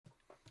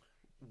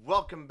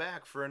Welcome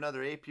back for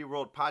another AP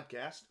World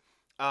podcast.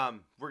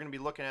 We're going to be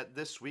looking at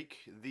this week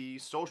the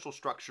social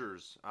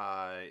structures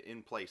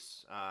in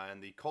place and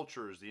the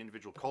cultures, the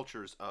individual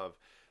cultures of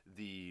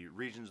the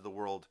regions of the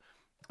world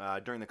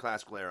during the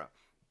classical era,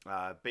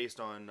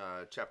 based on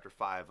chapter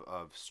 5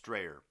 of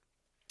Strayer.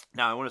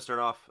 Now, I want to start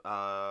off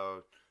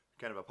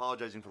kind of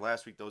apologizing for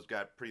last week. Those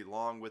got pretty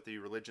long with the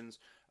religions,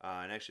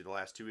 and actually, the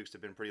last 2 weeks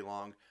have been pretty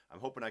long. I'm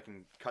hoping I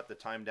can cut the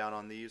time down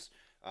on these.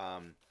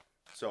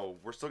 So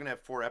we're still going to have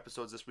 4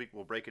 episodes this week.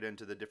 We'll break it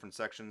into the different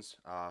sections.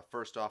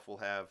 First off, we'll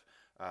have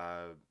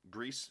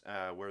Greece,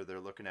 where they're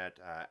looking at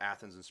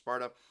Athens and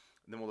Sparta.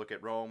 And then we'll look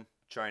at Rome,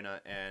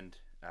 China, and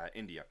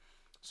India.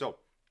 So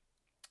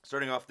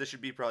starting off, this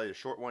should be probably a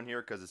short one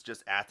here because it's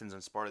just Athens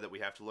and Sparta that we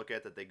have to look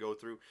at, that they go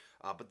through.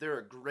 But they're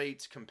a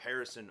great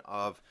comparison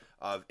of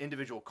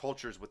individual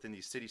cultures within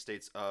these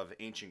city-states of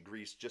ancient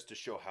Greece, just to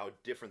show how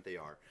different they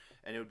are.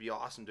 And it would be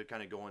awesome to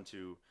kind of go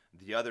into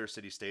the other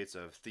city-states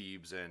of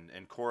Thebes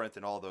and Corinth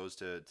and all those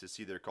to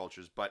see their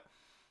cultures. But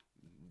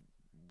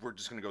we're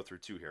just going to go through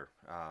 2 here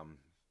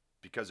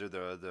because they're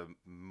the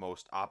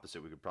most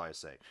opposite, we could probably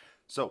say.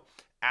 So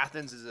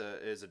Athens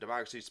is a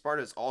democracy.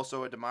 Sparta is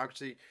also a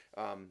democracy.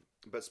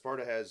 But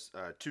Sparta has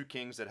 2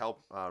 kings that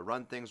help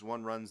run things.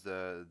 One runs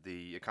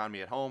the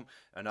economy at home.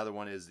 Another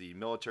one is the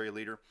military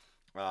leader.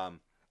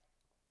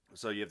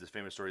 So you have this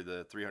famous story,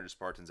 the 300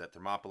 Spartans at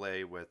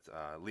Thermopylae with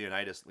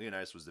Leonidas.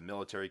 Leonidas was the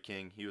military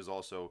king. He was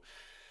also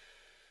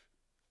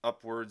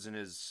upwards in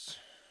age.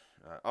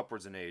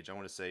 I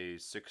want to say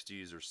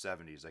 60s or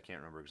 70s. I can't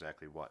remember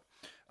exactly what.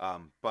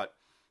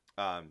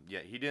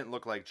 Yeah, he didn't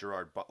look like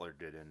Gerard Butler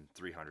did in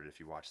 300 if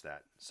you watch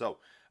that. So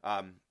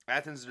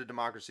Athens is a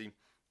democracy.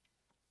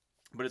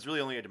 But it's really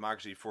only a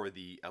democracy for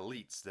the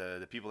elites,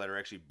 the people that are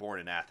actually born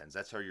in Athens.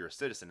 That's how you're a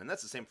citizen, and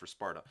that's the same for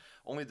Sparta.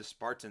 Only the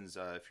Spartans,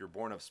 if you're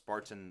born of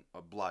Spartan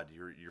blood,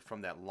 you're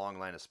from that long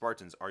line of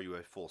Spartans, are you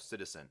a full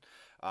citizen?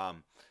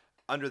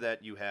 Under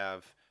that, you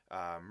have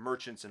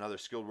merchants and other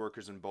skilled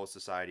workers in both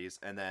societies,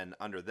 and then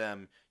under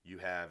them, you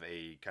have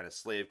a kind of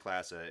slave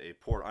class, a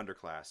poor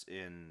underclass.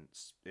 In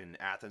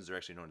Athens, they're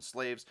actually known as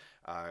slaves.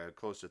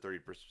 Close to 30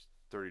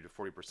 to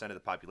 40% of the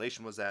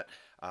population was that.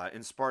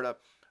 In Sparta,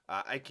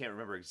 I can't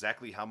remember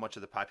exactly how much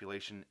of the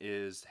population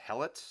is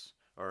Helots,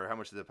 or how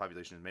much of the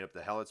population is made up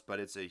of the Helots, but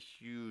it's a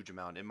huge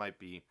amount. It might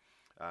be,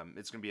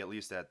 it's going to be at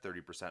least that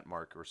 30%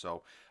 mark or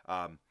so,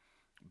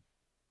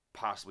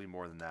 possibly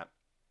more than that.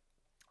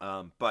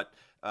 But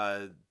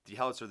the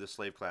Helots are the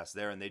slave class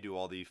there, and they do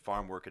all the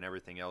farm work and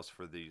everything else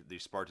for the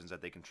Spartans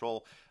that they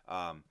control.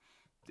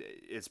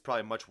 It's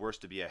probably much worse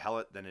to be a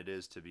Helot than it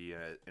is to be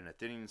an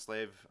Athenian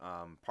slave.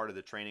 Part of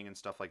the training and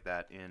stuff like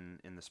that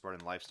in the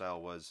Spartan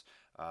lifestyle was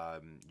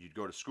you'd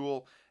go to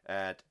school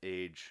at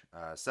age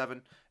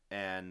 7,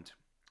 and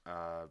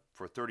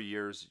for 30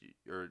 years,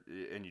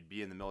 and you'd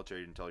be in the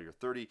military until you're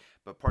 30.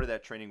 But part of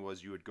that training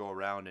was you would go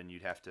around and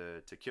you'd have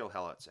to kill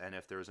Helots. And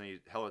if there was any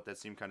Helot that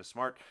seemed kind of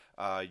smart,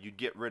 you'd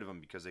get rid of them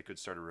because they could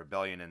start a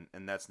rebellion.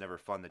 And that's never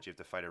fun, that you have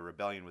to fight a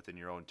rebellion within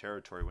your own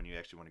territory when you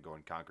actually want to go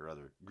and conquer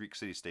other Greek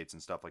city-states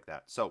and stuff like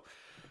that. So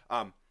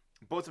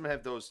both of them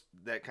have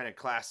that kind of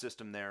class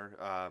system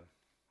there,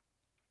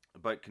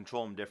 but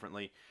control them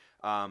differently.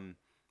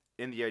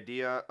 In the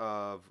idea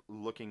of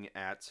looking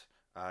at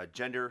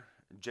gender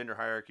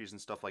hierarchies and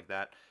stuff like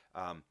that,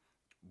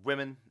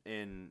 women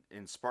in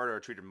Sparta are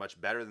treated much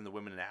better than the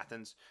women in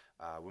Athens.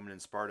 Women in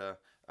Sparta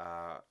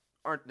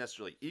aren't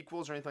necessarily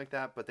equals or anything like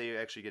that, but they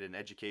actually get an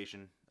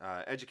education.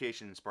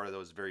 Education in Sparta, though,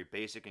 is very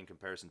basic in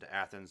comparison to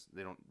Athens.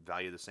 They don't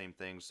value the same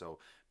things, so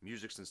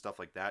musics and stuff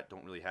like that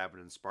don't really happen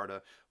in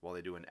Sparta, while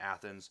they do in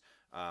Athens.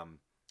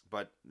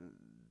 But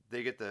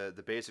they get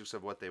the basics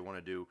of what they want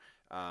to do.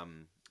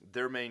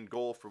 Their main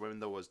goal for women,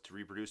 though, was to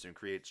reproduce and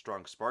create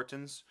strong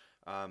Spartans.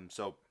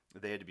 So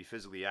they had to be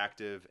physically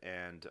active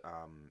and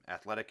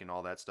athletic and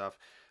all that stuff.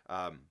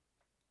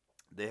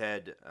 They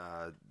had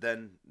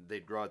then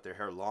they'd grow out their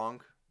hair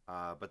long,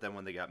 but then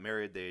when they got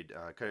married, they'd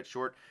cut it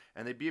short,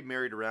 and they'd be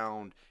married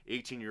around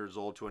 18 years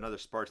old to another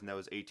Spartan that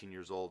was 18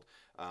 years old.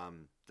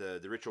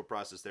 The ritual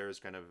process there is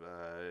kind of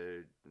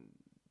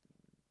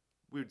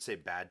we would say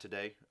bad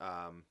today,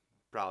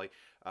 probably,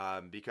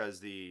 because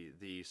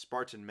the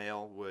Spartan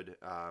male would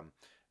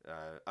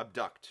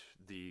abduct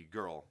the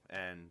girl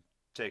and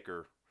take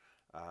her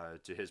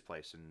to his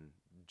place and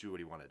do what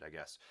he wanted, I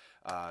guess,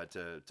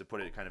 to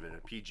put it kind of in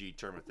a PG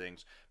term of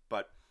things.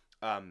 But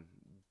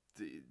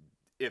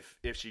if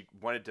she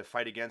wanted to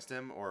fight against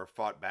him or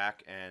fought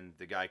back and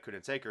the guy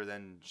couldn't take her,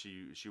 then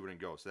she wouldn't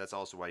go. So that's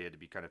also why you had to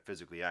be kind of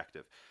physically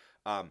active.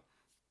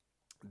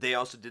 They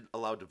also did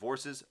allow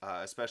divorces,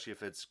 especially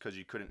if it's because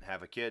you couldn't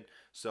have a kid.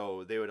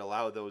 So they would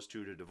allow those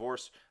two to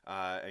divorce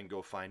and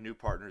go find new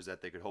partners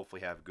that they could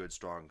hopefully have good,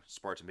 strong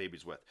Spartan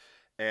babies with.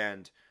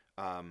 And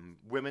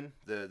women,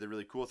 the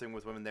really cool thing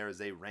with women there is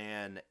they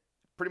ran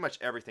pretty much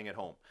everything at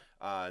home.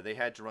 They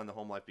had to run the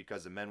home life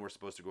because the men were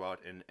supposed to go out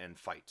and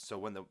fight. So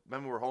when the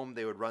men were home,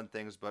 they would run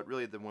things, but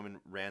really the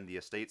women ran the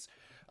estates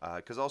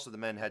because also the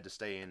men had to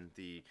stay in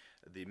the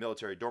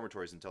military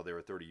dormitories until they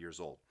were 30 years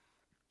old.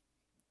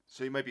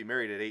 So you might be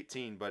married at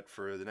 18, but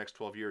for the next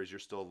 12 years, you're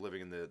still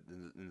living in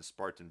the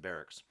Spartan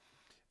barracks.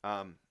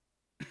 Um,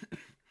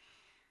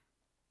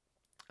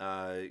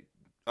 uh,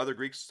 Other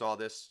Greeks saw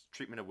this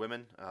treatment of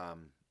women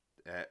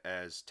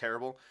as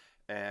terrible,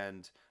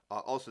 and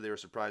also they were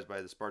surprised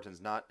by the Spartans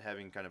not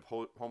having kind of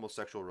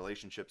homosexual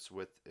relationships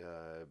with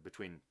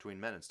between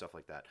men and stuff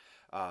like that,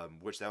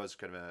 which that was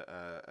kind of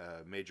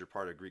a major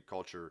part of Greek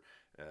culture.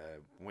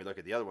 When we look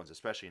at the other ones,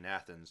 especially in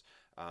Athens.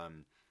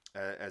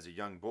 As a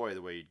young boy,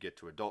 the way you'd get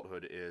to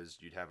adulthood is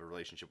you'd have a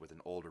relationship with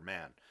an older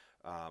man.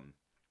 Um,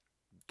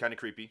 Kind of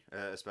creepy,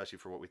 especially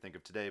for what we think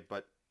of today,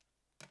 but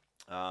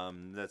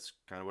that's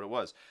kind of what it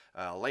was.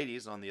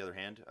 Ladies, on the other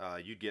hand,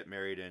 you'd get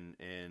married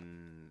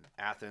in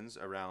Athens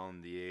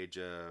around the age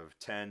of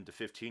 10 to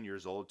 15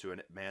 years old to a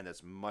man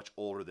that's much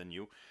older than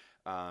you.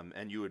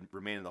 And you would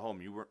remain in the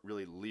home. You weren't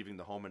really leaving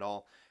the home at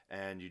all,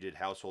 and you did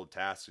household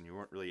tasks, and you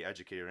weren't really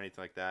educated or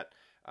anything like that.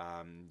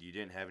 You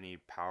didn't have any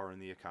power in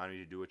the economy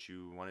to do what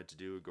you wanted to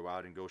do, go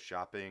out and go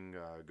shopping,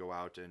 go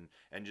out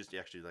and just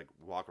actually like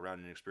walk around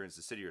and experience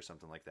the city or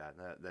something like that.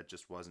 That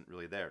just wasn't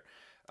really there.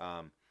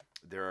 Um,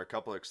 there are a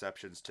couple of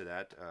exceptions to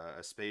that.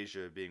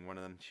 Aspasia being one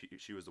of them.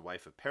 She was the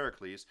wife of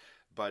Pericles,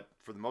 but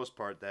for the most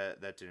part, that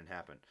didn't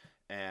happen.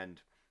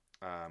 And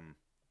um,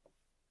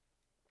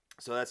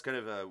 so that's kind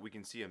of we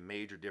can see a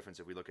major difference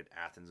if we look at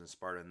Athens and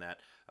Sparta in that.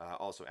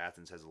 Also,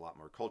 Athens has a lot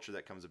more culture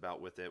that comes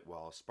about with it,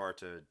 while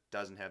Sparta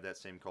doesn't have that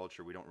same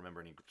culture. We don't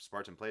remember any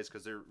Spartan plays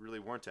because there really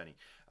weren't any.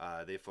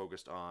 They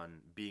focused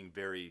on being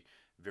very,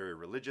 very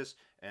religious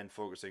and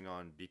focusing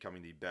on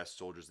becoming the best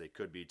soldiers they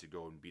could be to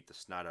go and beat the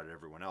snot out of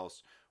everyone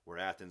else. Where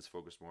Athens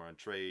focused more on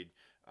trade,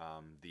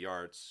 the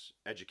arts,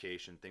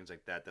 education, things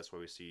like that. That's why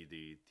we see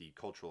the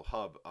cultural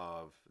hub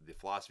of the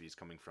philosophies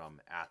coming from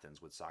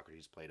Athens with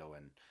Socrates, Plato,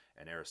 and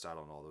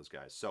Aristotle and all those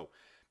guys. So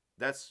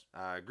that's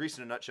Greece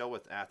in a nutshell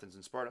with Athens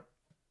and Sparta.